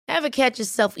Ever catch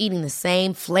yourself eating the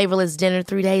same flavorless dinner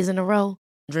 3 days in a row?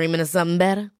 Dreaming of something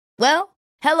better? Well,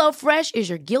 HelloFresh is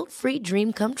your guilt-free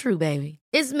dream come true, baby.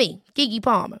 It's me, Keke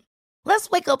Palmer. Let's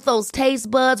wake up those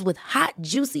taste buds with hot,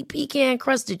 juicy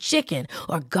pecan-crusted chicken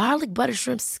or garlic butter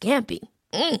shrimp scampi.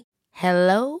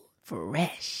 Hello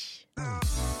Fresh.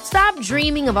 Stop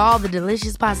dreaming of all the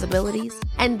delicious possibilities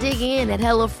and dig in at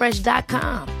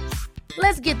HelloFresh.com.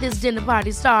 Let's get this dinner party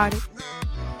started.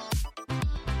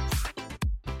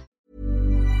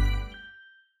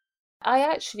 I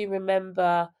actually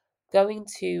remember going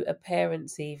to a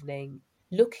parents' evening,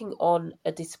 looking on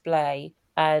a display,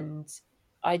 and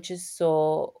I just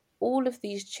saw all of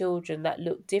these children that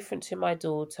looked different to my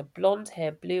daughter, blonde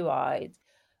hair, blue eyed,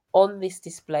 on this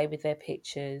display with their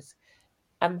pictures.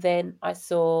 And then I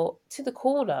saw to the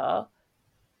corner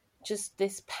just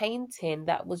this painting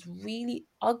that was really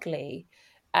ugly,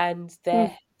 and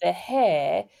their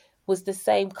hair was the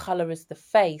same color as the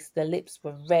face. The lips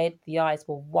were red, the eyes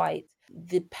were white.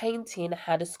 The painting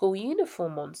had a school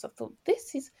uniform on, so I thought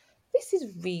this is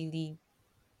really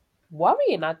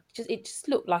worrying. It just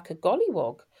looked like a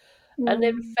gollywog. And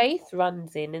then Faith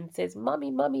runs in and says,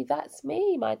 "Mummy, mummy, that's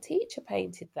me. My teacher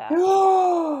painted that."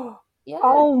 Yeah,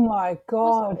 Oh my it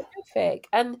was God. horrific.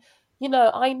 And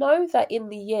I know that in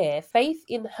the year, Faith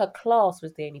in her class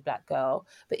was the only black girl,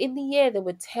 but in the year there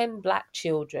were 10 black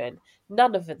children.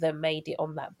 None of them made it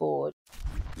on that board.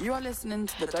 You are listening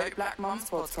to the Dope Black Mums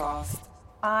podcast.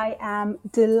 I am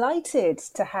delighted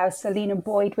to have Selena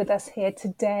Boyd with us here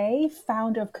today,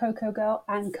 founder of Coco Girl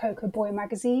and Coco Boy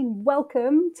magazine.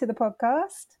 Welcome to the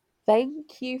podcast.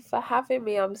 Thank you for having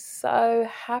me. I'm so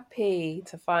happy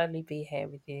to finally be here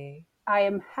with you. I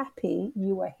am happy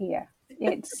you are here.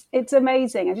 It's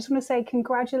amazing. I just want to say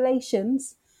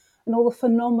congratulations on all the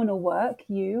phenomenal work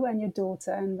you and your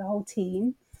daughter and the whole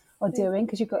team are doing,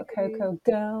 because you've got Coco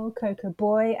Girl, Coco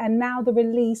Boy, and now the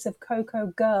release of Coco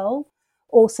Girl,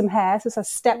 Awesome Hair. So it's a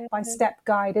step-by-step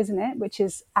guide, isn't it? Which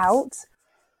is out.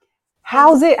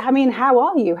 How's it? I mean, how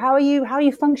are you? How are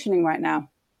you functioning right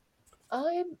now?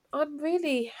 I'm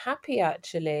really happy,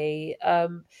 actually.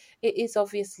 It is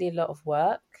obviously a lot of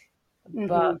work,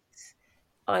 but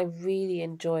I really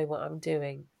enjoy what I'm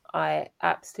doing. I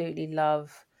absolutely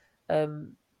love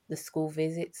the school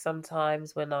visits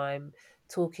sometimes, when I'm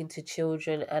talking to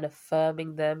children and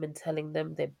affirming them and telling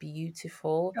them they're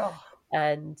beautiful,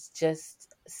 and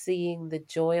just seeing the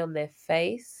joy on their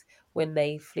face when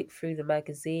they flick through the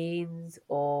magazines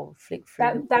or flick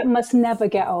through That must never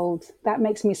get old. That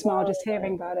makes me smile just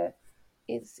hearing about it.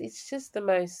 It's just the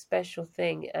most special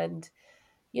thing. And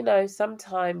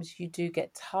sometimes you do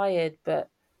get tired, but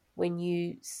when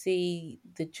you see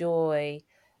the joy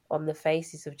on the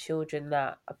faces of children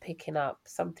that are picking up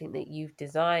something that you've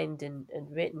designed and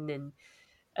written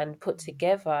and put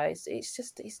together,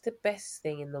 it's the best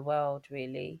thing in the world,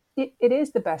 really. It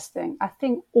is the best thing. I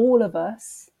think all of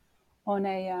us on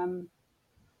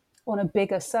a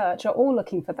bigger search are all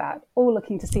looking for that, all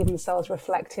looking to see themselves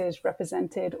reflected,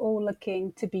 represented, all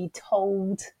looking to be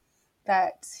told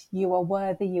that you are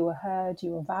worthy, you are heard,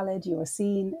 you are valid, you are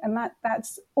seen. And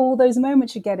that's all those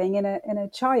moments you're getting in a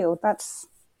child. That's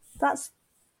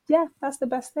the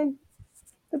best thing.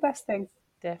 The best thing.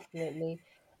 Definitely.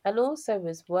 And also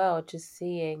as well, just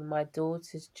seeing my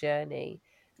daughter's journey.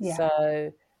 Yeah.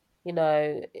 So,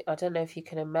 I don't know if you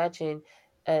can imagine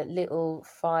a little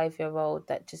 5-year-old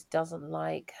that just doesn't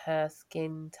like her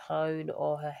skin tone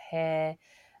or her hair,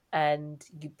 and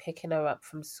you picking her up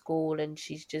from school and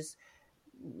she's just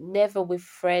never with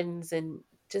friends and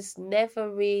just never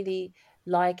really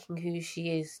liking who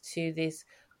she is, to this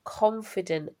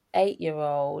confident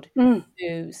 8-year-old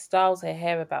who styles her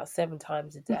hair about 7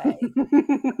 times a day.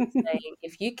 Saying,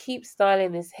 if you keep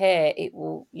styling this hair, it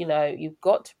will, you've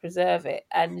got to preserve it.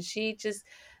 And she just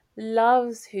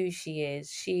loves who she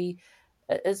is. She,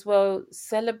 as well,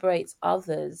 celebrates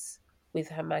others with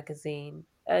her magazine.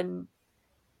 And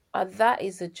that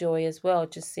is a joy as well,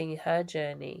 just seeing her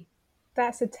journey.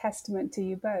 That's a testament to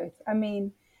you both. I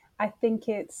mean, I think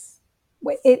it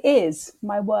is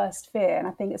my worst fear. And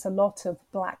I think it's a lot of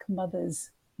Black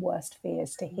mothers' worst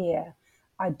fears to hear.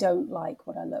 I don't like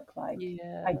what I look like.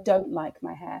 Yeah. I don't like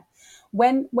my hair.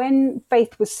 When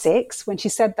Faith was 6, when she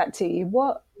said that to you,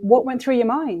 what went through your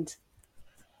mind?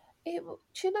 Do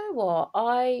you know what?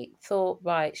 I thought,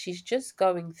 right, she's just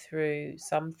going through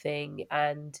something,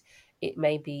 and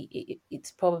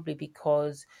it's probably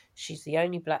because she's the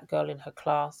only Black girl in her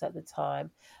class at the time.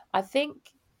 I think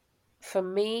for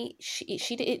me,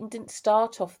 she didn't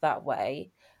start off that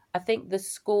way. I think the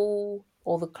school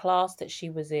or the class that she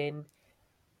was in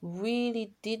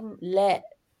really didn't let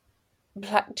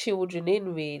black children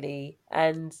in really,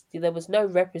 and there was no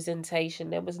representation.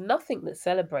 There was nothing that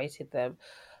celebrated them.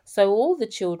 So all the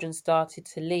children started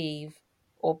to leave,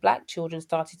 or black children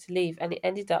started to leave, and it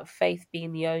ended up Faith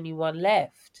being the only one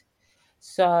left.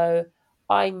 So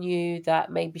I knew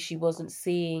that maybe she wasn't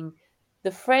seeing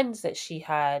the friends that she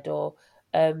had, or,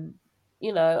 um,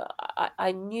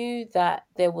 I knew that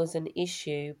there was an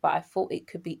issue, but I thought it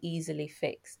could be easily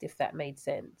fixed, if that made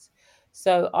sense.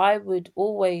 So I would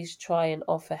always try and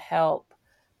offer help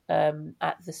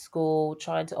at the school,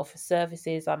 trying to offer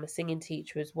services. I'm a singing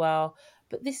teacher as well,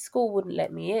 but this school wouldn't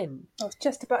let me in. I was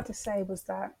just about to say, was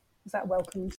that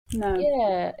welcomed? No.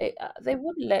 Yeah, they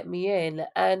wouldn't let me in.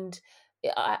 And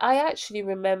I actually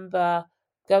remember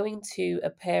going to a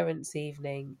parents'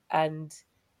 evening and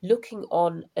looking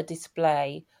on a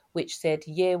display which said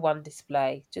year one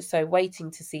display, just so waiting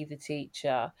to see the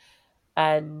teacher.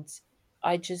 And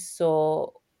I just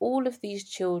saw all of these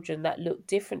children that looked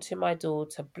different to my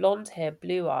daughter, blonde hair,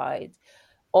 blue eyed,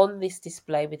 on this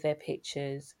display with their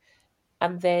pictures.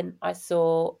 And then I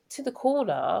saw to the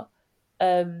corner,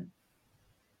 um,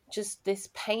 just this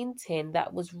painting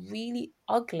that was really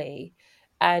ugly,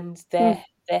 and Mm.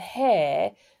 their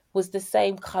hair was the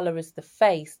same color as the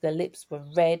face. The lips were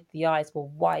red, the eyes were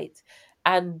white,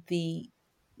 and the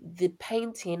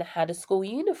painting had a school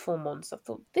uniform on. So I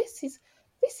thought, this is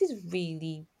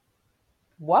really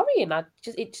worrying.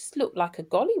 It just looked like a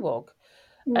gollywog.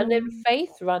 And then Mm.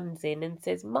 Faith runs in and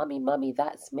says, "Mummy, mummy,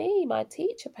 that's me. My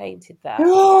teacher painted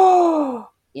that." Oh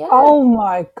Yeah,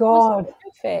 my was God.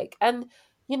 horrific. And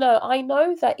I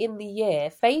know that in the year,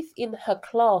 Faith in her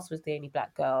class was the only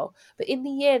black girl, but in the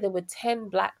year there were 10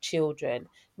 black children.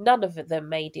 None of them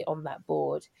made it on that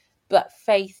board, but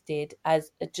Faith did,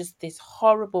 as just this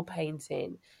horrible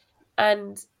painting.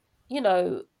 And you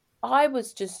know, I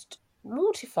was just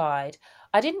mortified.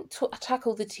 I didn't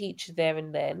tackle the teacher there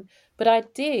and then, but I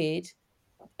did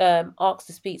asked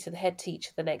to speak to the head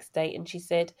teacher the next day, and she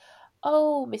said,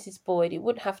 "Oh, Mrs. Boyd, it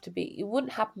wouldn't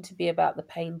happen to be about the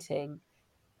painting."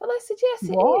 And I said, "Yes,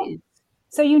 it What? is."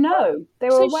 So they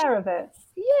were So aware of it.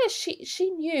 yeah,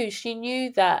 she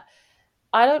knew that.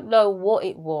 I don't know what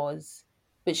it was,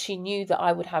 but she knew that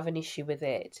I would have an issue with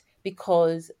it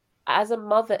because as a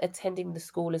mother attending the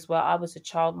school as well, I was a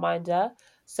childminder,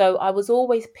 so I was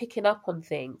always picking up on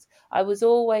things. I was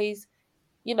always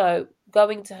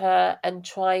going to her and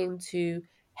trying to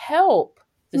help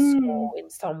the Mm. school in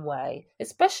some way,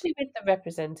 especially with the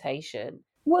representation.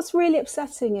 What's really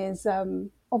upsetting is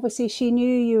obviously she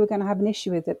knew you were going to have an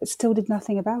issue with it, but still did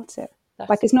nothing about it.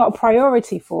 Like That's it's it. not a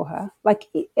priority for her. Like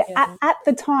Yeah. at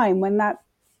the time when that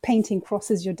painting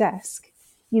crosses your desk,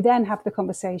 you then have the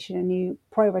conversation and you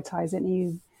prioritize it and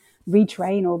you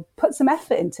retrain or put some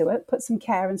effort into it, put some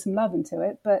care and some love into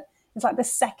it. But it's like the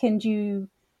second you,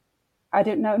 I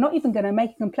don't know, not even going to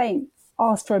make a complaint,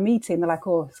 ask for a meeting, they're like,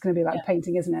 oh, it's going to be about the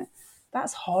painting, isn't it?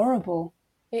 That's horrible.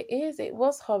 It is. It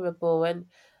was horrible. And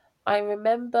I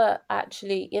remember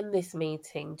actually in this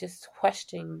meeting just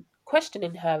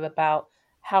questioning her about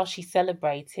how she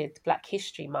celebrated Black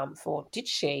History Month, or did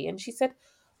she? And she said,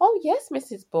 "Oh yes,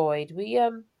 Mrs. Boyd.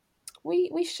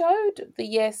 We showed the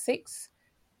year six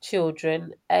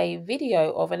children a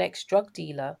video of an ex-drug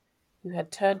dealer who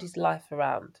had turned his life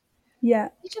around." Yeah,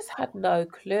 He just had no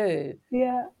clue.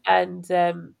 yeah. And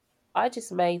I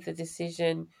just made the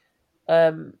decision.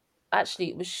 Um, Actually,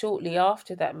 it was shortly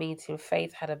after that meeting,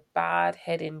 Faith had a bad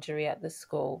head injury at the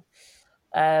school.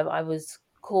 I was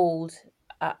called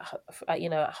at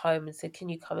home and said, "Can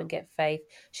you come and get Faith?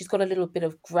 She's got a little bit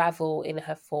of gravel in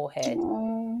her forehead."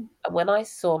 Oh, And when I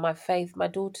saw my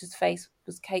daughter's face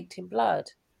was caked in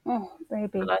blood. oh,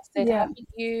 baby. And I said, Yeah.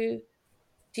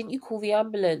 didn't you call the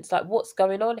ambulance? Like, what's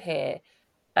going on here?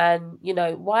 And,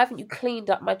 why haven't you cleaned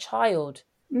up my child?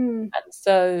 Mm, And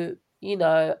so,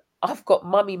 I've got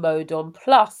mummy mode on,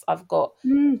 plus I've got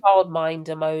mm,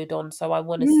 childminder mode on. So I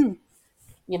want to see, mm.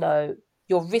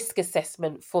 your risk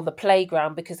assessment for the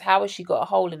playground, because how has she got a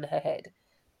hole in her head?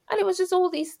 And it was just all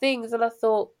these things. And I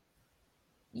thought,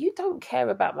 you don't care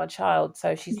about my child,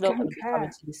 so she's You not going don't to be coming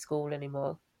care. to this school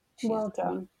anymore. She's Well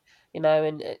done.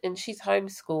 and she's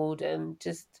homeschooled and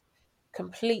just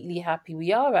completely happy.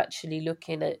 We are actually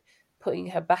looking at putting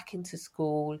her back into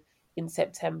school in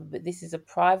September, but this is a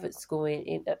private school.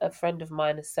 A friend of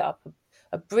mine has set up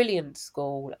a brilliant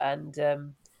school, and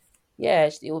yeah,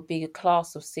 it will be a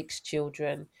class of 6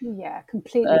 children. Yeah,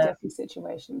 completely Uh, different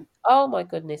situation. oh my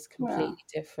goodness, Yeah. completely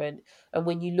different. And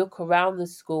when you look around the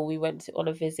school, we went on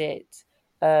a visit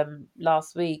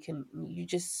last week, and you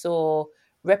just saw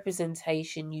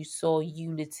representation, you saw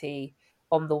unity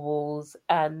on the walls,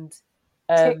 and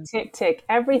Tick, tick, tick.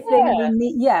 Everything we Yeah,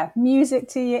 need. Yeah, music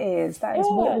to your ears. That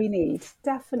is what yeah, we need.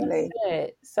 that's Definitely.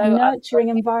 it. A So nurturing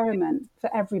environment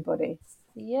for everybody.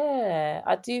 yeah,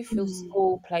 I do feel Mm,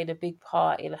 school played a big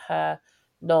part in her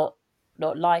not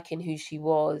not liking who she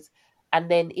was. And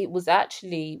then it was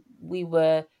actually we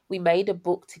made a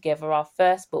book together, our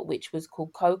first book, which was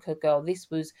called Coca Girl. This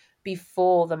was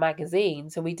before the magazine.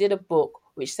 So we did a book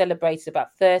which celebrated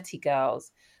about 30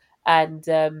 girls. And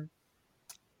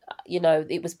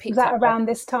it was Was picked that up by, around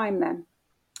this time then?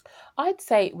 I'd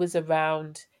say it was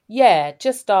around, yeah,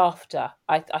 just after.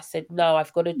 I said, no,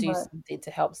 I've got to do Right. something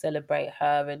to help celebrate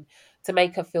her and to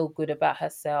make her feel good about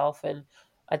herself. And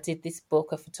I did this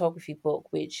book, a photography book,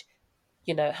 which,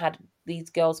 had these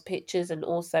girls' pictures and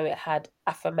also it had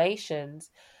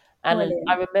affirmations. And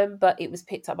I Brilliant. remember it was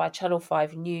picked up by Channel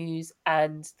 5 News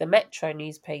and the Metro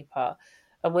newspaper.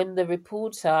 And when the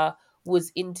reporter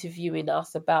was interviewing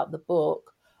us about the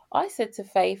book, I said to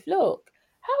Faith, look,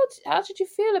 how did you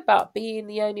feel about being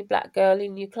the only black girl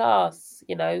in your class?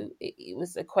 It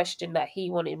was a question that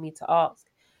he wanted me to ask.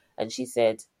 And she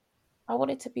said, I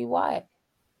wanted to be white.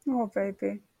 Oh,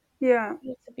 baby. Yeah. I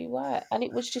wanted to be white. And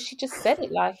it was just, she just said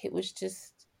it like it was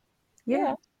just,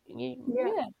 Yeah. yeah,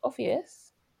 Yeah. yeah,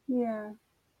 obvious. Yeah.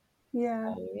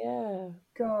 Yeah. So, yeah.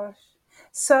 Gosh.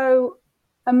 So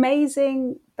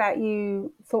amazing that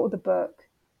you thought of the book.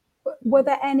 Were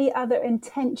there any other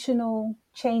intentional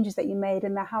changes that you made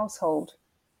in the household?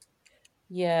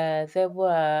 Yeah, there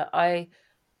were. I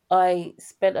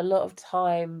spent a lot of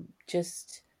time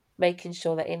just making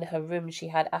sure that in her room she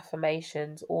had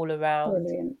affirmations all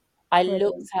around. Brilliant. I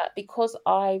looked Brilliant. at, because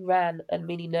I ran a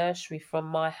mini nursery from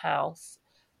my house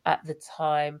at the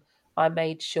time, I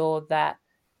made sure that,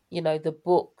 the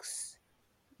books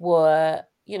were,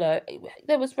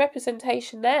 there was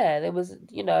representation there. There was,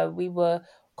 we were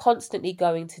constantly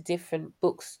going to different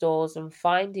bookstores and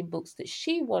finding books that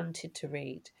she wanted to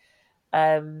read.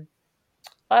 Um,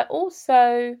 I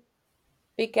also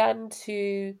began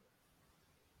to,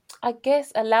 I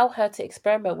guess, allow her to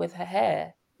experiment with her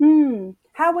hair.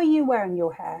 How were you wearing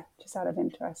your hair? Just out of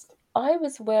interest. I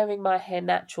was wearing my hair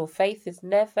natural. Faith has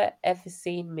never ever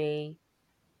seen me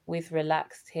with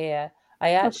relaxed hair.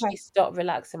 I Okay. actually stopped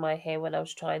relaxing my hair when I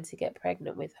was trying to get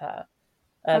pregnant with her,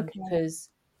 Okay. because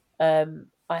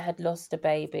I had lost a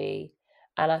baby,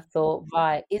 and I thought,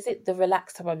 right, is it the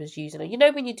relaxer I was using?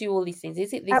 Or when you do all these things,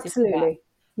 is it this, is it that? Absolutely.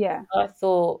 Yeah. I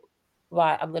thought,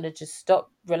 right, I'm going to just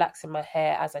stop relaxing my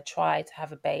hair as I try to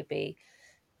have a baby.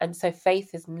 And so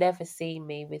Faith has never seen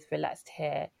me with relaxed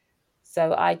hair.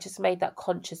 So I just made that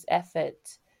conscious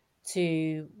effort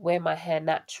to wear my hair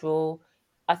natural.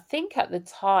 I think at the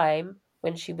time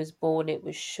when she was born, it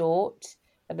was short.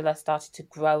 And then I started to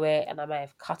grow it and I may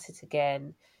have cut it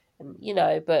again. And,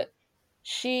 but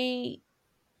she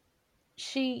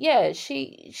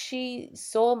she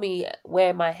saw me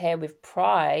wear my hair with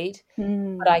pride,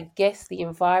 but Mm, I guess the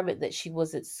environment that she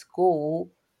was at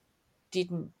school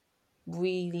didn't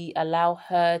really allow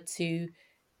her to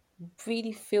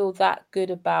really feel that good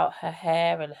about her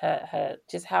hair and her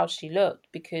just how she looked,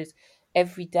 because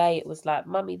every day it was like,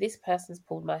 Mummy, this person's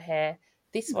pulled my hair,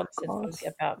 this one said God. something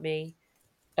about me.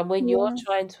 And when you're Yeah.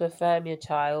 trying to affirm your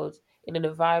child in an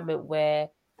environment where,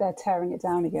 They're tearing it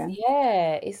down again.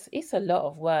 yeah, it's a lot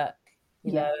of work,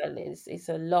 Yeah. and it's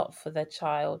a lot for the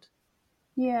child.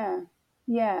 Yeah.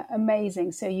 Yeah.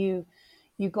 Amazing. So you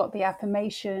got the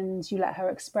affirmations, you let her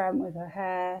experiment with her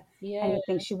hair, Yeah.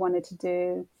 anything she wanted to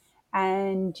do,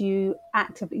 and you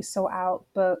actively sought out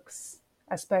books,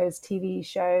 I suppose, TV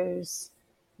shows.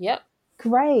 Yep.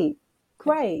 Great.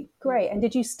 Great. Exactly. Great. And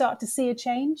did you start to see a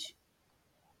change?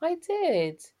 I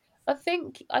did. I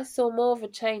think I saw more of a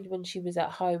change when she was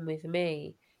at home with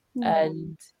me. Yeah.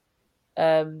 And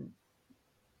um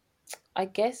I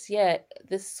guess, yeah,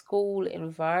 the school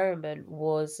environment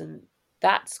wasn't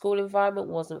that school environment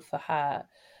wasn't for her.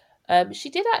 She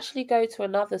did actually go to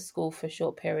another school for a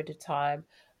short period of time,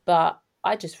 but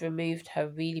I just removed her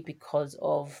really because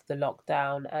of the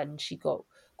lockdown, and she got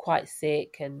quite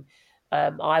sick, and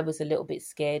I was a little bit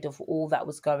scared of all that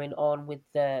was going on with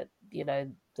the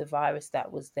virus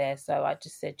that was there. So I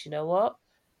just said, you know what?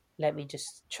 Let me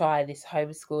just try this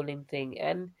homeschooling thing.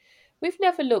 And we've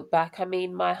never looked back. I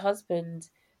mean, my husband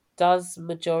does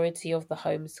majority of the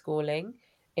homeschooling,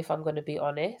 if I'm going to be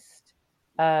honest.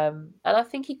 And I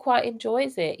think he quite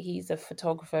enjoys it. He's a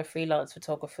photographer, a freelance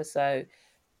photographer, so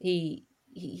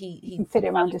You he can fit it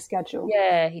around your schedule.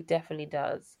 yeah, he definitely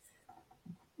does.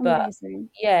 But Amazing.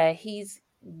 yeah, he's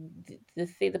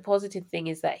the positive thing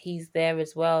is that he's there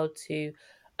as well to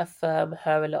affirm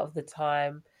her a lot of the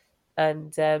time.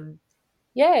 And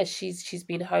yeah, she's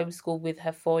been homeschooled with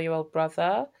her 4-year-old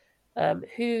brother,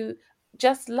 who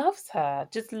just loves her,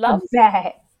 just I loves.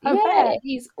 bet. I Yeah, bet.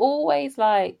 he's always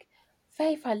like,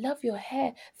 Faith, I love your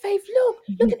hair. Faith,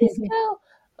 look at this girl.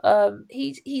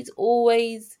 He's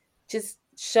always just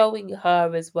showing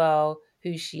her as well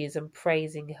who she is and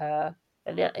praising her,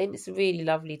 and it's really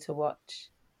lovely to watch.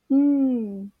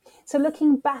 Mm. So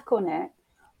looking back on it,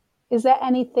 is there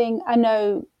anything, I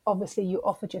know obviously you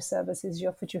offered your services, you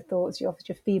offered your thoughts, you offered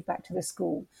your feedback to the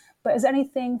school, but is there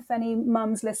anything for any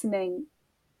mums listening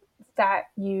that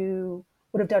you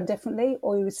would have done differently,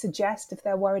 or you would suggest if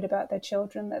they're worried about their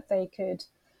children that they could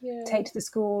Yeah. take to the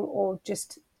school, or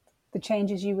just the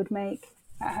changes you would make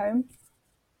at home?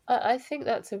 I think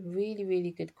that's a really,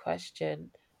 really good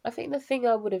question. I think the thing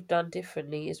I would have done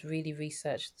differently is really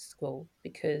research the school,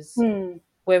 because Mm.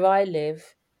 where I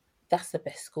live, that's the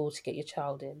best school to get your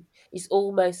child in. It's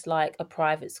almost like a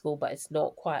private school, but it's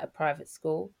not quite a private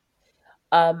school.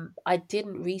 I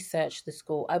didn't research the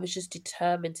school. I was just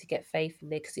determined to get Faith in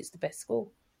there because it's the best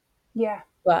school. Yeah,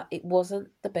 But it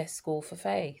wasn't the best school for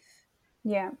Faith.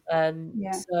 yeah, And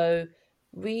yeah, so,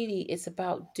 really, it's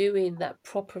about doing that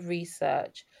proper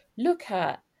research. Look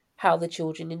at how the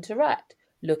children interact.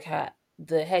 Look at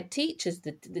the head teachers.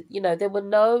 There were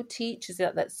no teachers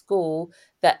at that school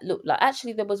that looked like.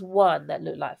 Actually, there was one that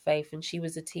looked like Faith, and she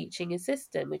was a teaching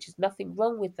assistant, which is nothing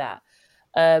wrong with that.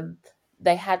 Um,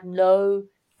 they had no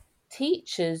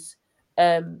teachers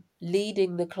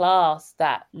leading the class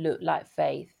that looked like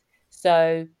Faith.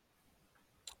 So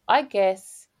I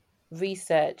guess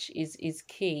research is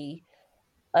key.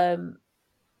 Um,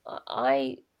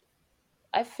 I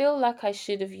I feel like I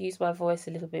should have used my voice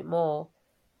a little bit more.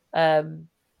 Um,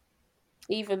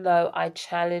 Even though I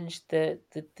challenged the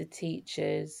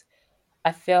teachers,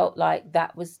 I felt like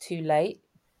that was too late.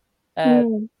 Um,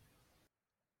 mm.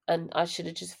 and I should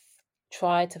have just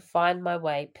tried to find my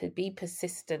way, be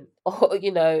persistent, or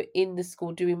in the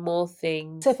school doing more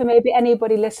So things. for maybe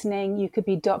anybody listening, you could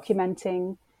be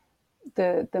documenting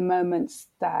the moments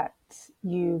that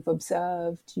you've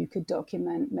observed. You could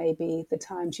document maybe the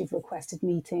times you've requested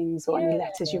meetings or any Yeah,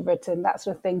 letters you've written, that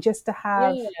sort of thing, just to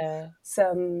have yeah.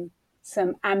 some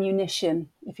some ammunition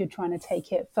if you're trying to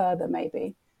take it further,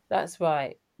 maybe. That's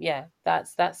right. Yeah,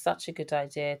 that's such a good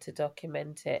idea to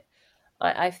document it.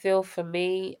 I feel for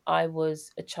me, I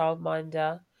was a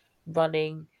childminder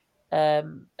running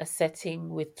a setting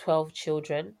with 12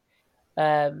 children.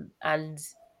 And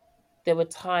there were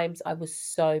times I was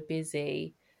so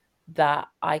busy that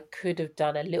I could have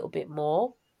done a little bit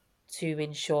more to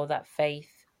ensure that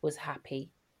Faith was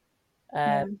happy.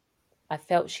 Um, Yeah, I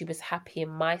felt she was happy in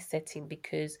my setting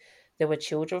because there were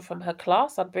children from her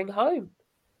class I'd bring home.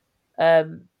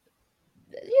 Um,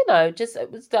 just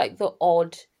it was like the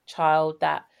odd child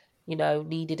that,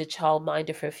 needed a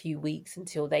childminder for a few weeks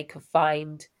until they could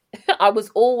find. I was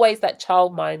always that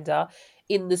childminder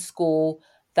in the school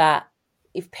that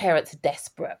if parents are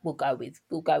desperate, we'll go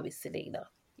with Selena,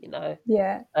 you know.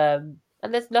 yeah,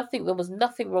 And there was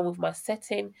nothing wrong with my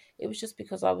setting. It was just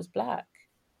because I was black.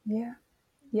 yeah,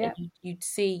 And yeah, you'd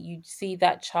see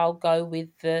that child go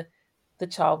with the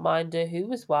childminder who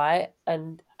was white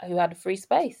and who had a free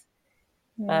space.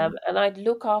 yeah. And I'd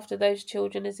look after those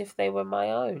children as if they were my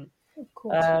own. Of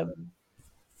course. Um,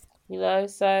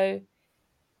 so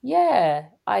yeah,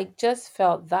 I just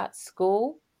felt that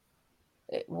school,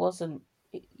 it wasn't,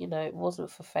 it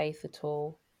wasn't for Faith at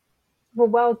all. Well,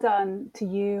 well done to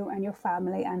you and your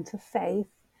family and to Faith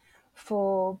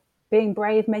for being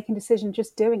brave, making decisions,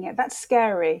 just doing it. That's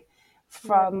scary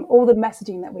Yeah, from all the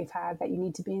messaging that we've had that you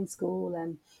need to be in school.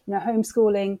 And,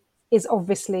 homeschooling is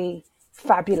obviously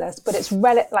fabulous, but it's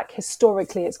like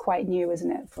historically, it's quite new,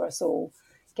 isn't it, for us all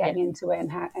yeah, getting into it,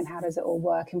 and how does it all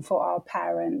work? And for our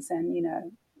parents and,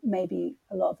 maybe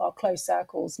a lot of our close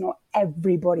circles, not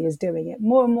everybody is doing it.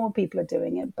 More and more people are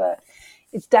doing it, but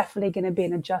it's definitely going to be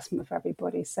an adjustment for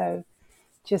everybody. So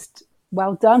just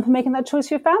well done for making that choice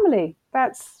for your family.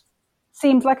 That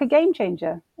seems like a game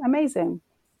changer. Amazing.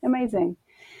 Amazing.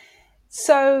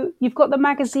 So you've got the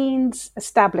magazines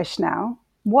established now.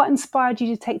 What inspired you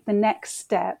to take the next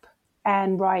step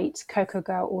and write Coco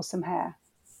Girl Awesome Hair?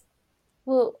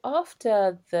 well,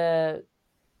 after the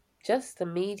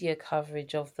media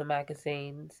coverage of the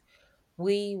magazines,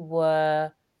 we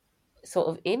were sort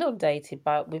of inundated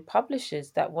with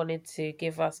publishers that wanted to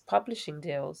give us publishing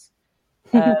deals.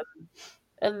 Um,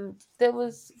 and there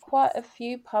was quite a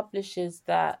few publishers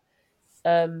that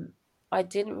um, I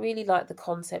didn't really like the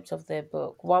concept of their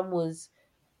book. One was,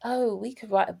 oh, we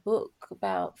could write a book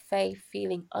about Faye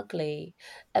feeling ugly,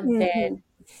 and then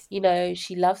Mm-hmm.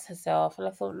 she loves herself. And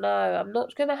I thought, no, I'm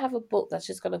not going to have a book that's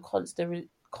just going to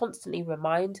constantly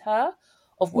remind her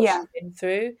of what Yeah. she's been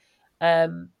through.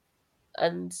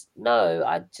 And no,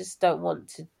 I just don't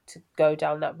want to go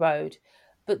down that road.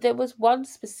 But there was one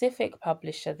specific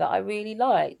publisher that I really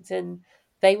liked, and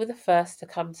they were the first to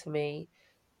come to me.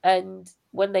 And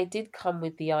when they did come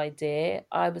with the idea,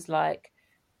 I was like,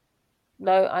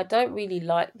 no, I don't really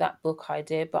like that book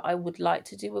idea, but I would like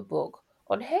to do a book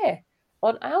on hair,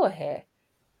 on our hair.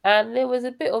 And there was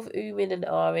a bit of oohing and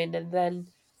ahhing, and then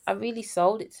I really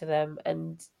sold it to them.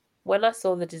 And when I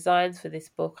saw the designs for this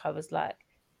book, I was like,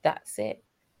 that's it.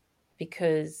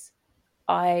 Because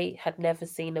I had never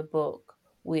seen a book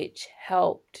which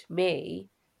helped me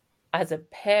as a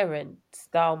parent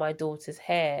style my daughter's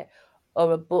hair,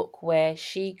 or a book where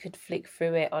she could flick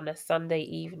through it on a Sunday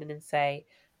evening and say,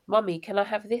 Mummy, can I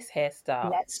have this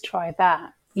hairstyle? Let's try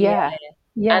that. Yeah.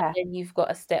 Yeah. And Yeah. then you've got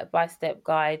a step-by-step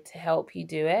guide to help you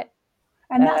do it.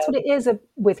 And that's what it is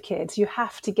with kids. You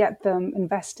have to get them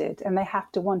invested and they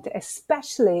have to want it,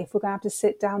 especially if we're going to have to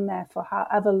sit down there for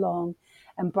however long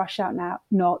and brush out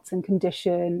knots and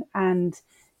condition and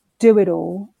do it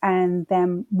all, and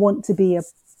then want to be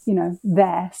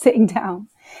there sitting down.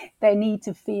 They need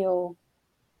to feel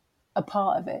a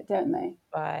part of it, don't they?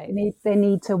 Right. They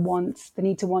need to want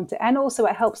it. And also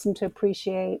it helps them to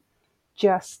appreciate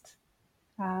just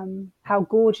how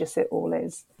gorgeous it all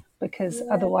is, because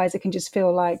otherwise it can just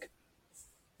feel like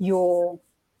you're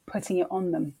putting it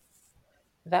on them.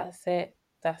 That's it.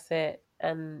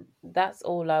 And that's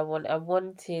all I want. I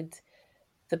wanted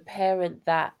the parent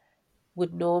that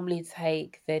would normally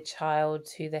take their child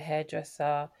to the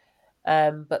hairdresser,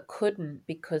 but couldn't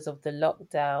because of the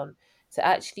lockdown, to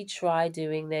actually try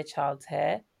doing their child's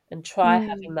hair and try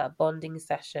having that bonding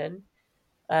session.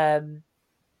 And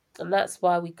that's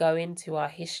why we go into our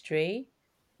history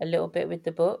a little bit with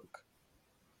the book.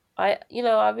 I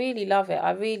really love it.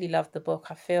 I really love the book.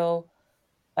 I feel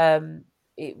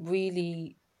it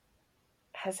really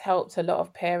has helped a lot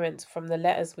of parents from the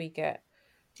letters we get.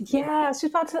 Yeah, I was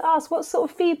just about to ask, what sort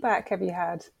of feedback have you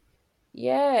had?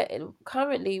 Yeah, and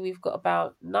currently we've got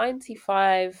about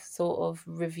 95 sort of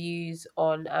reviews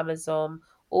on Amazon,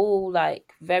 all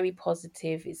like very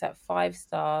positive. It's at 5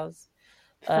 stars.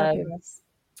 Fabulous.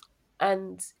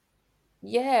 And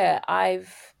yeah, I'm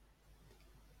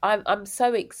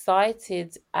so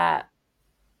excited at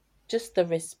just the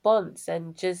response,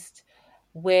 and just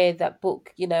where that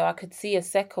book, I could see a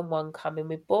second one coming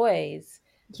with boys,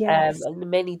 Yes. and the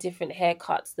many different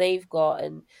haircuts they've got.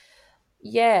 And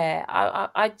yeah,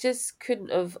 I just couldn't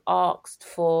have asked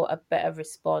for a better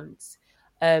response.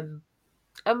 And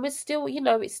we're still,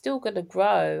 it's still going to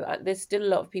grow. There's still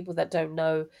a lot of people that don't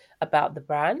know about the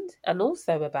brand and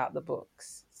also about the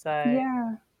books. So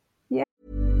Yeah.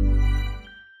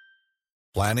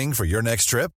 Planning for your next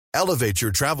trip? Elevate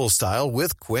your travel style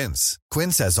with Quince.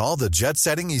 Quince has all the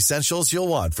jet-setting essentials you'll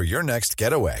want for your next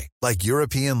getaway, like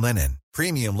European linen,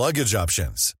 premium luggage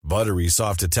options, buttery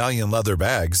soft Italian leather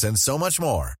bags, and so much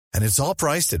more. And it's all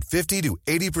priced at 50 to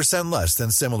 80% less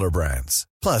than similar brands.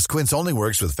 Plus, Quince only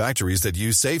works with factories that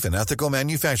use safe and ethical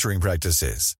manufacturing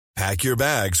practices. Pack your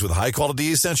bags with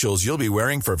high-quality essentials you'll be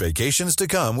wearing for vacations to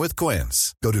come with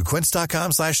Quince. Go to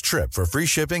quince.com/trip for free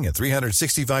shipping and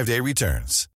 365-day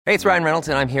returns. Hey, it's Ryan Reynolds,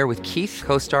 and I'm here with Keith,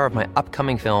 co-star of my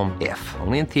upcoming film, If,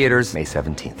 only in theaters May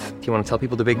 17th. Do you want to tell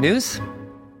people the big news?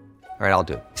 All right, I'll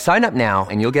do it. Sign up now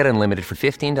and you'll get unlimited for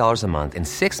 $15 a month and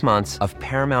 6 months of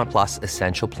Paramount Plus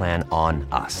Essential Plan on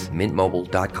us.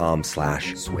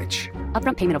 MintMobile.com/switch.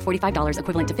 Upfront payment of $45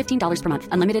 equivalent to $15 per month.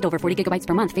 Unlimited over 40 gigabytes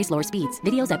per month. Face lower speeds.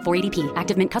 Videos at 480p.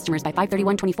 Active Mint customers by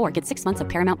 531.24 get 6 months of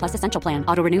Paramount Plus Essential Plan.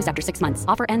 Auto renews after 6 months.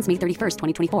 Offer ends May 31st,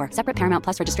 2024. Separate Paramount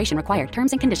Plus registration required.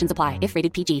 Terms and conditions apply if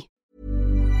rated PG.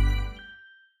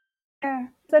 Yeah.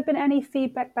 Has there been any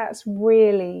feedback that's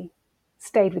really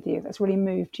stayed with you, that's really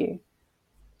moved you?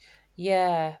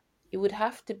 yeah, it would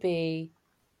have to be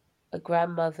a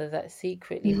grandmother that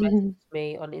secretly messaged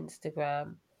me on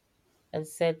Instagram and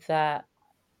said that,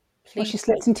 Well, she please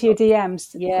slipped don't into your stop.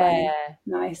 DMs. Yeah,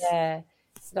 Nice. yeah.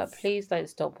 That please don't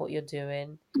stop what you're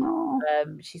doing. Oh,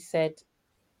 She said,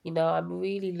 I'm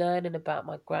really learning about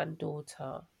my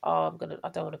granddaughter. Oh, I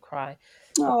don't want to cry.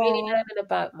 I'm really learning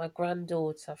about my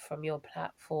granddaughter from your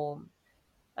platform.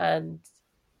 And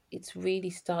it's really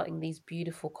starting these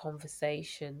beautiful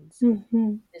conversations.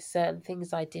 There's certain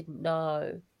ththings I didn't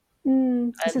know. This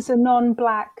And is a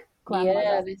non-black yeah,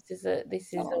 grandmother. this is a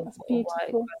That's white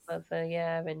beautiful. grandmother,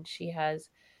 yeah, and she has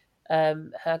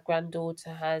her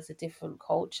granddaughter has a different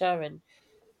culture, and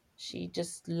she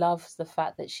just loves the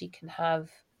fact that she can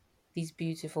have these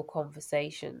beautiful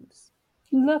conversations.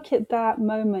 look at that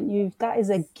moment. That is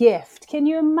a gift. Can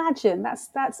you imagine?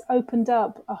 That's opened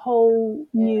up a whole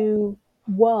new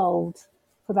world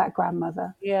for that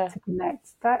grandmother Yeah. to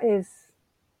connect. That is,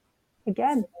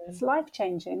 again, it's life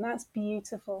changing. That's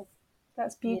beautiful.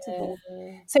 That's beautiful.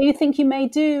 Yeah. So you think you may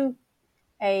do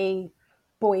a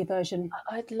boy version?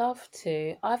 I'd love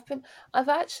to. I've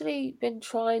actually been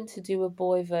trying to do a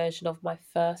boy version of my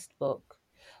first book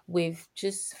with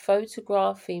just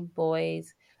photographing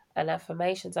boys and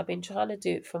affirmations. I've been trying to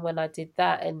do it from when I did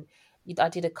that, and I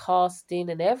did a casting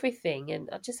and everything, and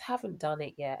I just haven't done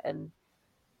it yet. And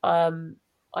um,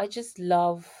 I just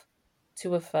love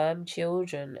to affirm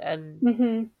children and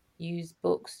Mm-hmm. use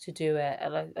books to do it,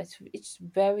 and it's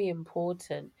very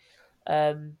important.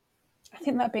 Um, I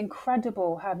think that'd be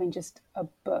incredible having just a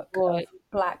book boy, of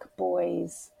black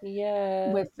boys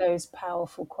yeah, with those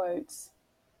powerful quotes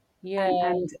yeah.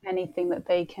 and anything that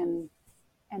they can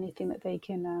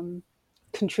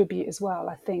contribute as well.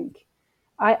 I think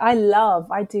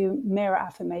I do mirror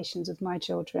affirmations with my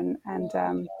children, and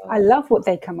I love what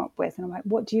they come up with. And I'm like,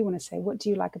 what do you want to say? What do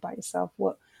you like about yourself?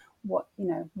 What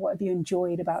have you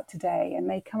enjoyed about today? And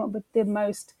they come up with the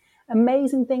most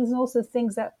amazing things, and also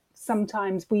things that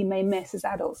sometimes we may miss as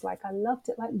adults. Like, I loved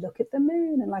it. Like, look at the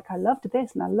moon, and like, I loved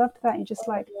this and I loved that. And you're just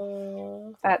like,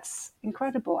 Aw. that's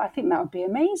incredible. I think that would be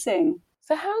amazing.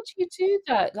 So how do you do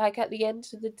that? Like at the end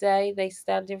of the day, they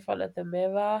stand in front of the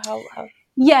mirror. How?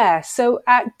 Yeah, so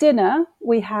at dinner,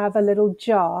 we have a little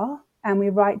jar and we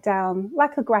write down,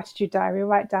 like a gratitude diary, we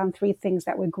write down 3 things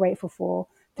that we're grateful for,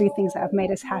 3 things that have made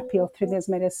us happy, or 3 things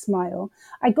that have made us smile.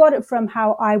 I got it from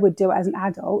how I would do it as an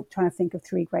adult, trying to think of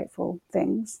 3 grateful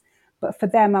things. But for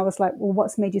them, I was like, well,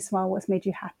 what's made you smile? What's made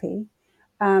you happy?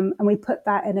 And we put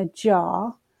that in a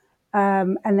jar.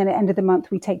 And then at the end of the month,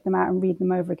 we take them out and read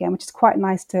them over again, which is quite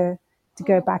nice to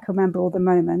go back and remember all the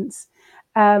moments.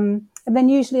 And then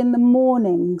usually in the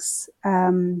mornings,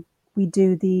 we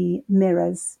do the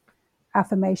mirrors,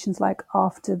 affirmations like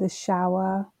after the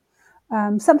shower.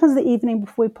 Sometimes the evening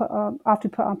after we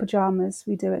put on pajamas,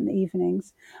 we do it in the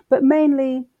evenings. But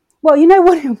mainly, well, you know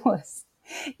what it was?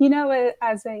 You know,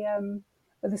 as a,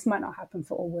 well, this might not happen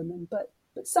for all women, but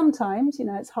sometimes, you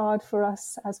know, it's hard for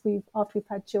us after we've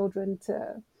had children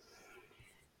to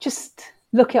just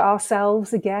look at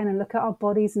ourselves again and look at our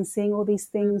bodies and seeing all these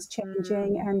things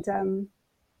changing. And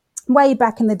way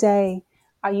back in the day,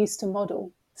 I used to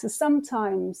model. So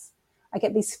sometimes I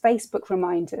get these Facebook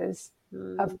reminders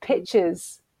of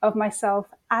pictures of myself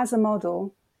as a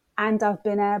model, and I've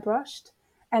been airbrushed.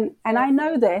 And I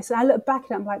know this, and I look back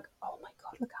and I'm like, oh my God,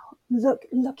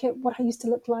 look at what I used to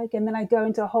look like. And then I go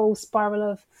into a whole spiral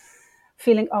of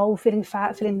feeling old, feeling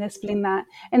fat, feeling this, feeling that.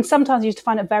 And sometimes you used to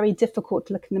find it very difficult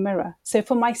to look in the mirror. So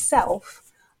for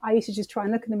myself, I used to just try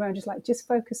and look in the mirror and just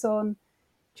focus on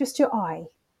just your eye,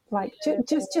 like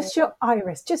just your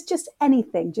iris, just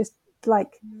anything. Just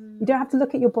like, you don't have to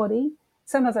look at your body.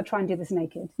 Sometimes I try and do this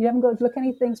naked. You haven't got to look at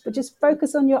anything, but just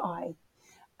focus on your eye.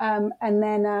 And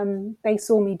then they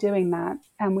saw me doing that,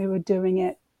 and we were doing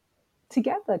it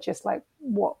together. Just like,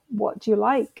 what do you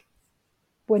like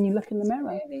when you look in the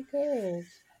mirror? Really good.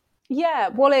 Yeah,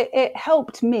 well, it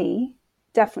helped me,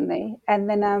 definitely. And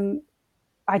then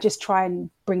I just try and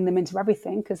bring them into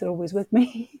everything because they're always with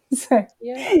me. So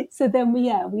then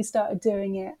we started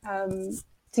doing it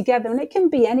together, and it can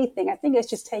be anything. I think it's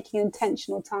just taking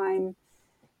intentional time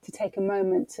to take a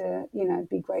moment to, you know,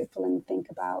 be grateful and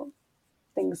think about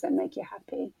things that make you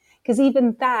happy. Because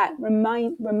even that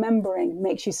remembering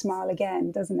makes you smile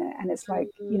again, doesn't it? And it's like,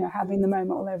 you know, having the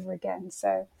moment all over again.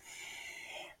 So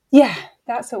yeah,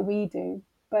 that's what we do.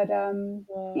 But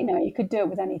you know, you could do it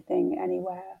with anything,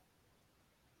 anywhere.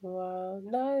 Wow.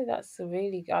 No, that's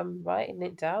I'm writing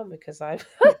it down because I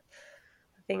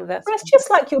think that's. Well, it's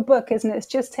just like your book, isn't it? It's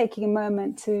just taking a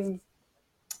moment to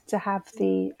have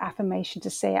the affirmation, to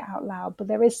say it out loud. But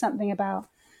there is something about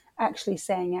actually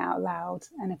saying it out loud.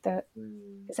 And if there's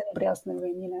anybody else in the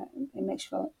room, you know, it makes you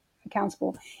feel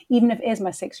accountable. Even if it is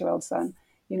my 6-year-old son,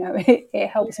 you know, it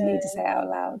helps me to say it out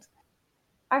loud.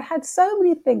 I had so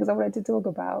many things I wanted to talk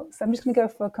about. So I'm just going to go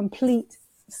for a complete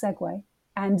segue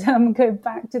and go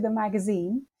back to the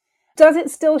magazine. Does it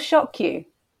still shock you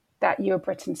that you're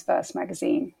Britain's first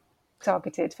magazine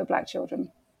targeted for Black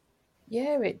children?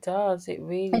 Yeah, it does.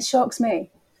 It shocks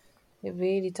me. It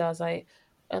really does.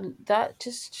 And that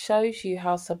just shows you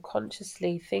how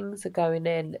subconsciously things are going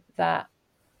in, that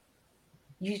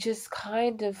you just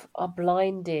kind of are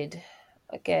blinded,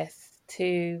 I guess,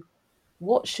 to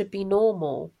what should be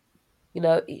normal. You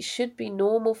know, it should be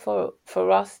normal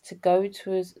for us to go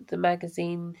to the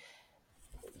magazine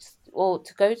or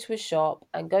to go to a shop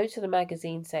and go to the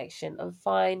magazine section and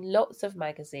find lots of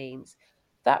magazines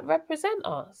that represent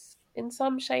us in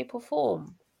some shape or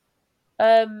form.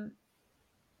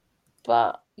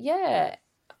 But yeah,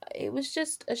 it was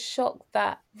just a shock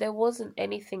that there wasn't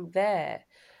anything there.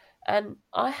 And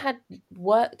I had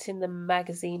worked in the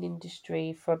magazine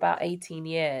industry for about 18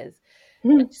 years.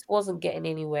 I just wasn't getting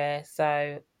anywhere,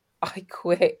 so I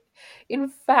quit. In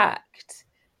fact,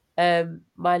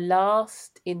 my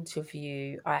last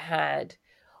interview I had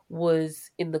was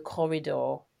in the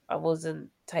corridor. I wasn't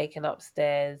taken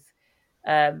upstairs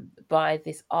by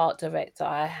this art director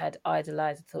I had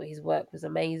idolized. I thought his work was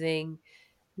amazing,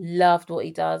 loved what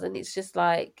he does, and it's just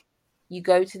like you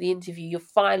go to the interview, you're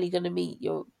finally going to meet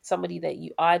somebody that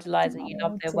you idolize and you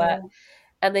love Oh their work, dear.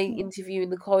 and they interview in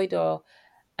the corridor,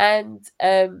 and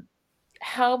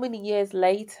how many years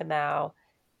later now,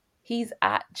 he's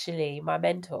actually my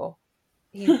mentor.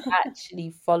 He's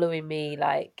actually following me,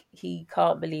 like he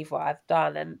can't believe what I've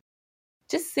done, and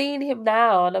just seeing him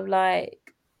now, and I'm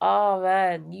like, oh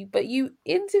man, you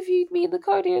interviewed me in the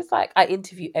corridor. It's like I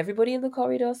interview everybody in the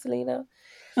corridor, Selena.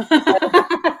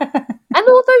 And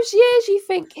all those years, you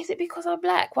think, is it because I'm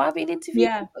black? Why am I being interviewed?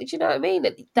 Yeah. Do you know what I mean?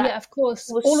 That Yeah, of course.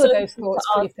 was All so of those good to thoughts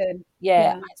ask. creep in.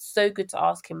 Yeah, it's so good to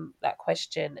ask him that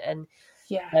question. And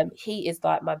Yeah. he is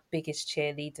like my biggest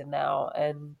cheerleader now.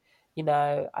 And, you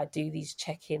know, I do these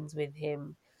check-ins with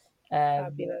him.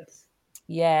 Fabulous.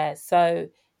 Yeah, so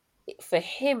for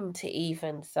him to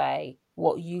even say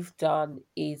what you've done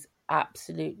is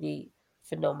absolutely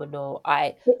phenomenal.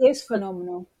 It is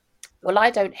phenomenal. Well,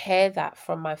 I don't hear that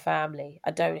from my family.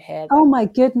 I don't hear that. Oh my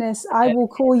goodness. I will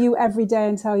call you every day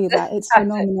and tell you that. It's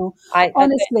phenomenal.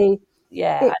 Honestly.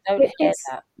 I don't hear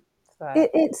that. So.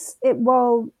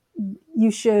 Well,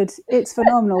 you should. It's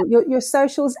phenomenal. Your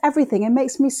socials, everything. It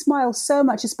makes me smile so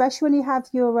much, especially when you have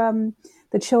your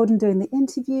the children doing the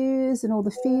interviews and all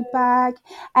the feedback,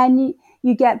 and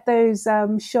you get those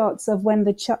shots of when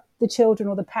the children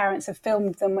or the parents have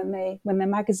filmed them when their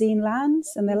magazine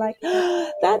lands, and they're like, oh,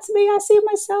 "That's me. I see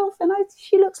myself, and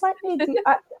she looks like me."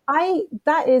 I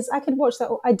could watch that.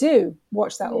 I do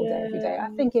watch that all day, every day. I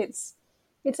think it's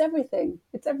everything.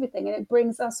 It's everything. And it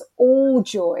brings us all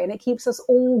joy and it keeps us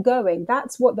all going.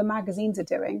 That's what the magazines are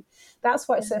doing. That's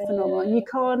why it's so phenomenal. And you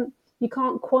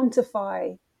can't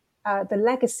quantify the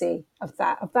legacy of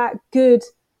that good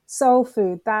soul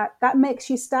food that makes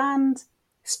you stand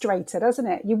straighter, doesn't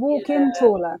it? You walk in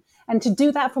taller. And to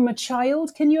do that from a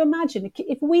child, can you imagine?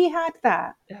 If we had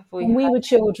that when we were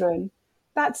children,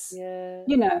 that's,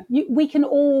 we can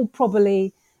all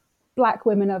probably, black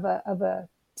women of a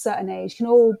certain age can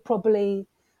all probably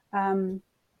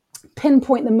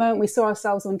pinpoint the moment we saw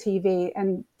ourselves on TV.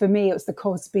 And for me, it was the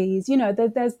Cosbys.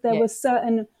 There were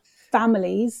certain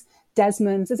families,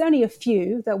 Desmonds. There's only a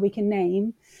few that we can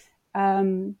name.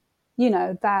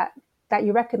 That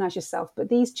you recognize yourself, but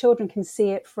these children can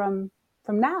see it from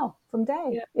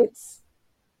day. It's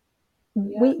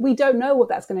we don't know what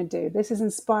that's going to do. This is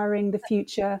inspiring the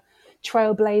future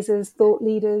trailblazers, thought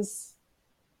leaders.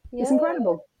 It's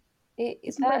incredible.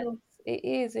 It's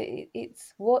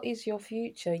what is your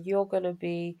future? You're going to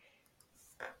be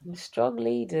strong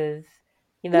leaders.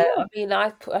 I mean,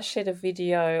 I shared a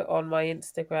video on my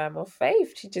Instagram of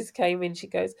Faith. She just came in. She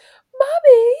goes,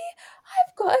 "Mummy,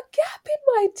 I've got a gap in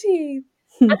my teeth."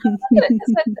 And I'm looking at it,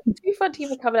 so two front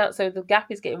teeth are coming out, so the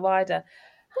gap is getting wider. And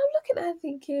I'm looking at her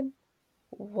thinking,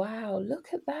 "Wow,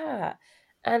 look at that."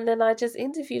 And then I just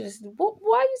interviewed her. I said,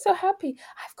 why are you so happy?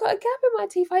 I've got a gap in my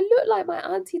teeth. I look like my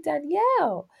Auntie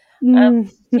Danielle.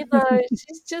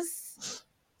 She's just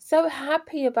so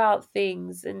happy about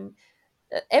things, and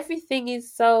everything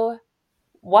is so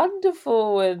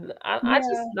wonderful. And I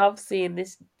just love seeing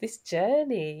this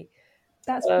journey.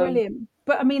 That's brilliant.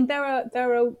 But I mean, there are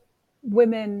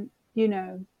women,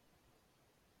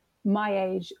 my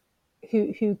age,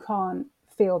 who can't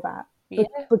feel that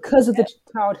because of the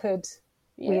childhood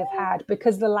we have had,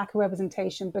 because of the lack of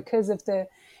representation, because of the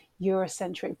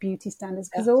Eurocentric beauty standards,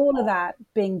 because of all of that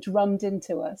being drummed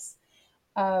into us.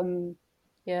 To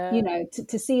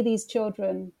see these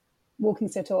children walking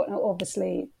so tall, and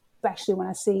obviously, especially when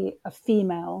I see a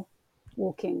female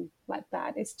walking like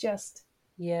that, it's just,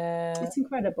 it's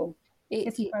incredible.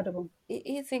 It's incredible. It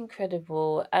is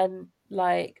incredible. And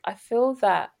I feel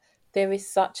that there is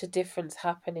such a difference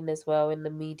happening as well in the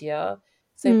media.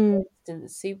 So, for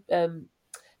instance,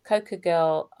 Coca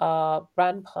Girl are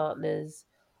brand partners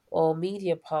or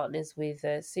media partners with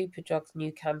Superdrug's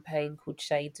new campaign called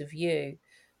Shades of You,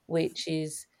 which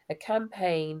is a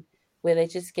campaign where they're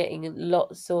just getting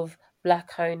lots of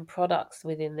black-owned products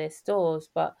within their stores.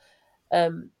 But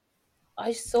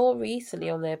I saw recently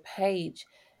on their page,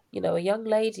 a young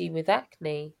lady with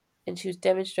acne, and she was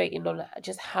demonstrating on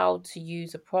just how to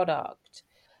use a product.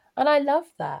 And I love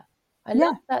that. I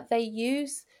love Yeah. that they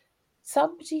use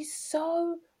somebody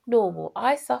so normal.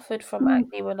 I suffered from Mm.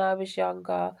 acne when I was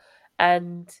younger,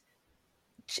 and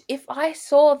if I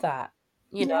saw that,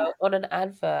 Yeah. on an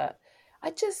advert, I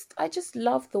just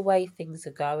love the way things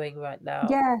are going right now.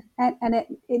 Yeah, and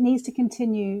it needs to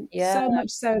continue, Yeah, so much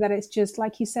so that it's just,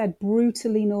 like you said,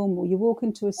 brutally normal. You walk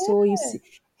into a store, you yeah, see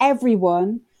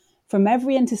everyone from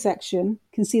every intersection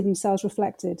can see themselves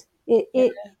reflected.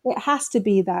 It has to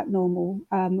be that normal,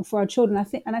 for our children.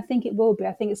 I think it will be.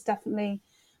 I think it's definitely,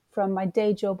 from my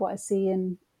day job, what I see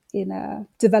in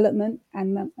development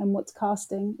and what's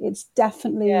casting. It's yeah,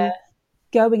 definitely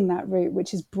going that route,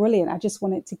 which is brilliant. I just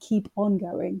want it to keep on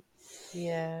going.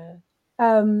 yeah.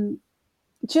 Um,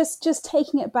 just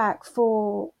taking it back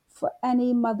for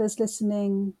any mothers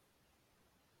listening,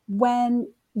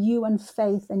 when you and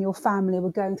Faith and your family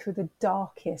were going through the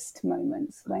darkest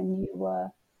moments, when you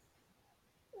were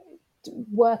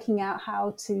working out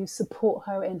how to support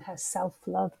her in her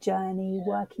self-love journey,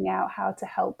 working out how to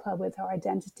help her with her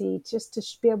identity, just to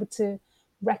be able to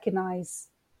recognize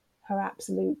her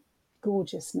absolute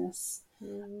gorgeousness.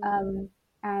 Mm.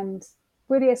 And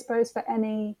really, I suppose, for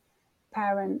any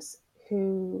parents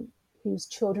whose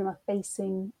children are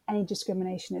facing any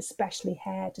discrimination, especially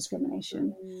hair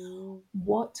discrimination, Mm.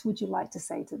 what would you like to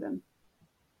say to them?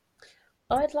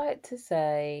 I'd like to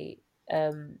say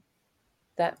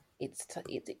that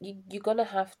you're gonna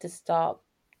have to start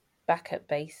back at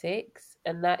basics,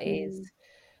 and that is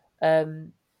Mm.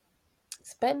 um,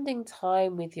 spending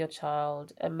time with your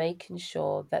child and making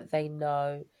sure that they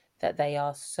know that they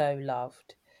are so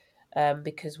loved.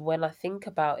 Because when I think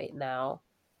about it now,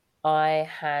 I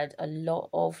had a lot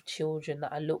of children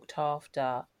that I looked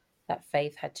after that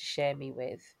Faith had to share me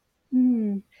with.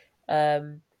 Mm.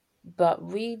 Um, but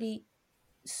really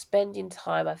spending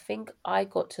time, I think I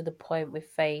got to the point with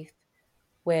Faith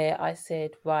where I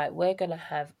said, right, we're going to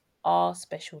have our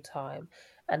special time.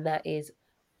 And that is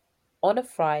on a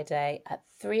Friday at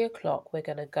 3 o'clock, we're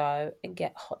going to go and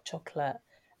get hot chocolate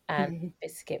and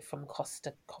biscuit from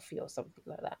Costa Coffee or something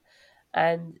like that.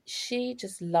 And she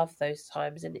just loved those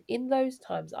times. And in those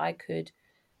times, I could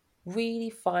really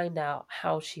find out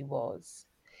how she was.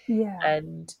 Yeah.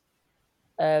 And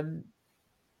um,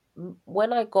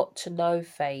 when I got to know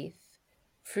Faith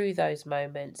through those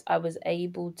moments, I was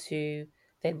able to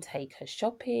then take her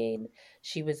shopping.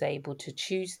 She was able to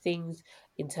choose things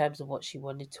in terms of what she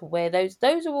wanted to wear. Those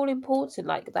are all important,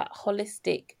 like that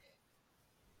holistic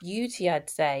beauty, I'd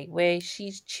say, where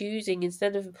she's choosing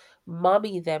instead of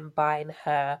mummy then buying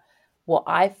her what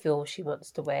I feel she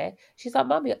wants to wear. She's like,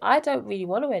 Mummy, I don't really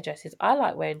want to wear dresses. I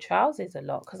like wearing trousers a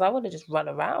lot because I want to just run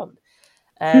around.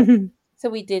 Um, so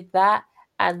we did that,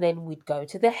 and then we'd go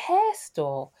to the hair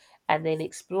store and then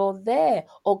explore there,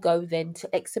 or go then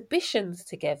to exhibitions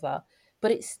together.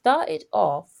 But it started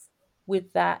off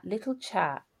with that little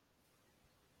chat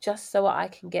just so I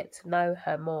can get to know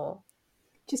her more.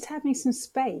 Just having some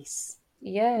space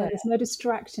where Yeah, there's no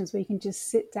distractions, where you can just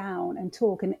sit down and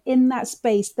talk, and in that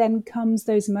space then comes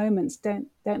those moments, don't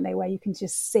they, where you can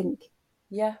just sync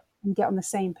yeah, and get on the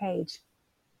same page.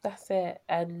 that's it.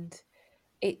 And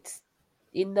it's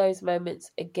in those moments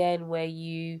again where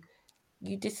you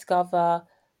discover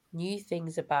new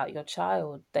things about your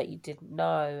child that you didn't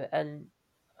know.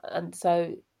 And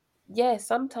so, yeah,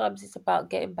 sometimes it's about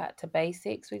getting back to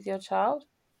basics with your child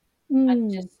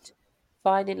and Mm. just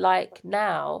finding, like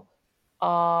now,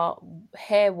 our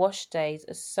hair wash days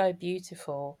are so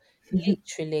beautiful.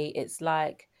 Literally, it's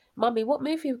like, Mummy, what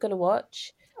movie are we going to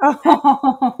watch?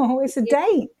 Oh, it's a It-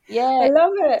 date. I yeah,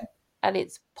 love it. and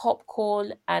it's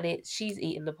popcorn, and she's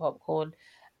eating the popcorn,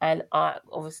 and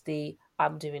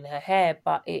I'm doing her hair,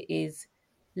 but it is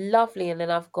lovely. And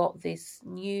then I've got this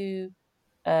new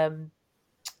um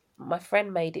my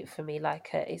friend made it for me,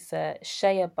 it's a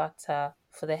shea butter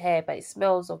for the hair, but it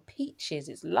smells of peaches.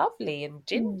 It's lovely, and Mm.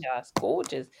 ginger. It's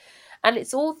gorgeous. And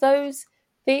it's all those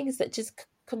things that just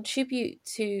contribute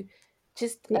to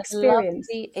just The a experience.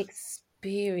 lovely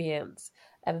experience.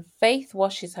 And Faith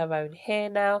washes her own hair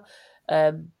now.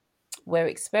 Um, we're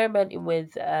experimenting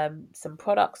with some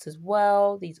products as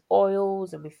well, these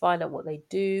oils, and we find out what they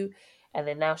do. And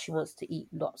then now she wants to eat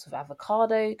lots of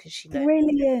avocado because she knows.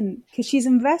 Brilliant, because she's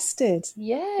invested.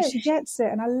 Yeah, She gets it,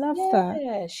 and I love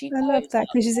that. she I love goes that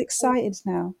because she's excited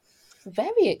now.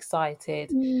 very excited.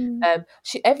 Mm.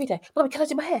 She every day, Mommy, can I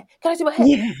do my hair? Can I do my hair?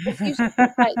 Yeah. This used to be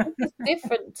like, this is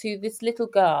different to this little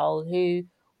girl who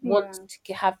wants Yeah.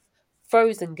 to have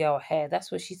frozen girl hair.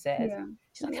 That's what she says. Yeah.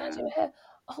 She's like, can I do Yeah. my hair?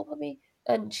 Oh, Mommy,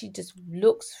 and she just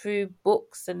looks through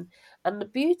books. And the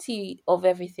beauty of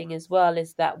everything as well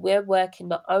is that we're working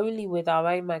not only with our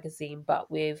own magazine, but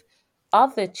with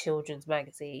other children's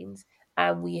magazines.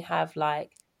 And we have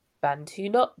like Bantu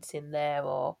Knots in there,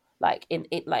 or like in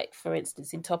it, like for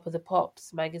instance, in Top of the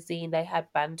Pops magazine, they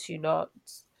had Bantu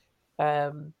Knots.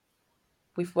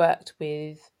 We've worked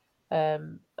with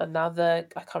another,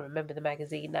 I can't remember the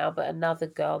magazine now, but another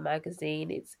girl magazine.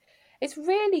 It's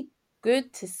really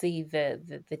good to see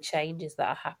the changes that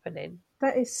are happening.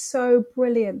 That is so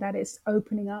brilliant that it's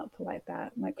opening up like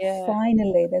that. Like, Yeah.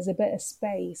 finally, there's a bit of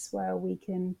space where we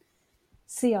can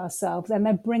see ourselves, and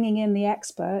they're bringing in the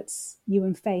experts, you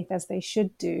and Faith, as they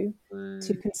should do,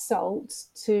 to consult,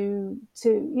 to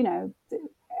you know,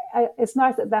 it's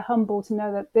nice that they're humble to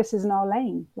know that this isn't our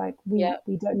lane. Like, we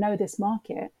don't know this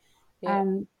market,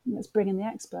 and let's bring in the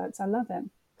experts. I love it.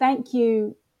 Thank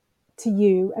you to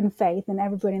you and Faith and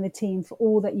everybody in the team for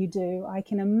all that you do. I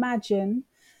can imagine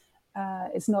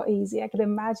it's not easy. I can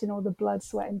imagine all the blood,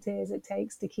 sweat and tears it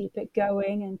takes to keep it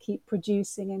going and keep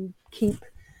producing and keep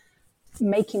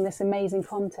making this amazing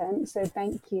content. So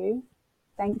thank you.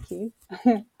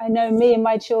 I know me and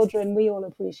my children, we all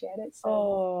appreciate it.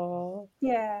 So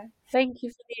yeah, thank you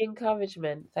for the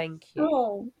encouragement. Thank you.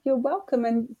 Oh, you're welcome,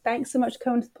 and thanks so much for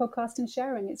coming to the podcast and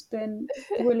sharing. It's been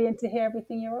brilliant to hear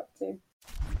everything you're up to.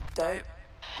 Dope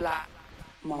Black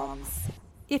Mums.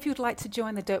 If you'd like to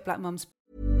join the Dope Black Mums,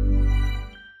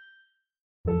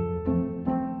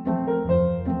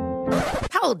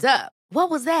 Hold up. What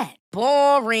was that?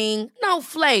 Boring. No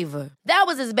flavor. That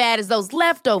was as bad as those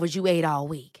leftovers you ate all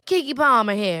week. Keke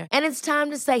Palmer here, and it's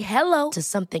time to say hello to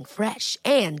something fresh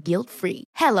and guilt-free.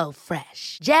 Hello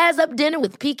Fresh. Jazz up dinner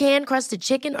with pecan-crusted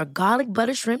chicken or garlic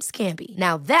butter shrimp scampi.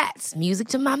 Now that's music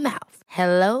to my mouth.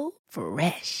 Hello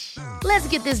Fresh. Let's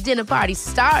get this dinner party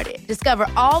started. Discover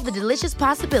all the delicious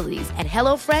possibilities at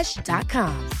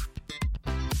hellofresh.com.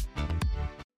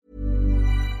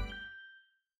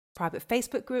 private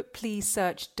Facebook group, please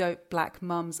search Dope Black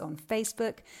Mums on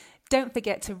Facebook. Don't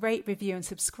forget to rate, review and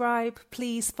subscribe.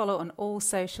 Please follow on all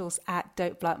socials at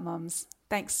Dope Black Mums.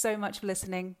 Thanks so much for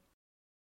listening.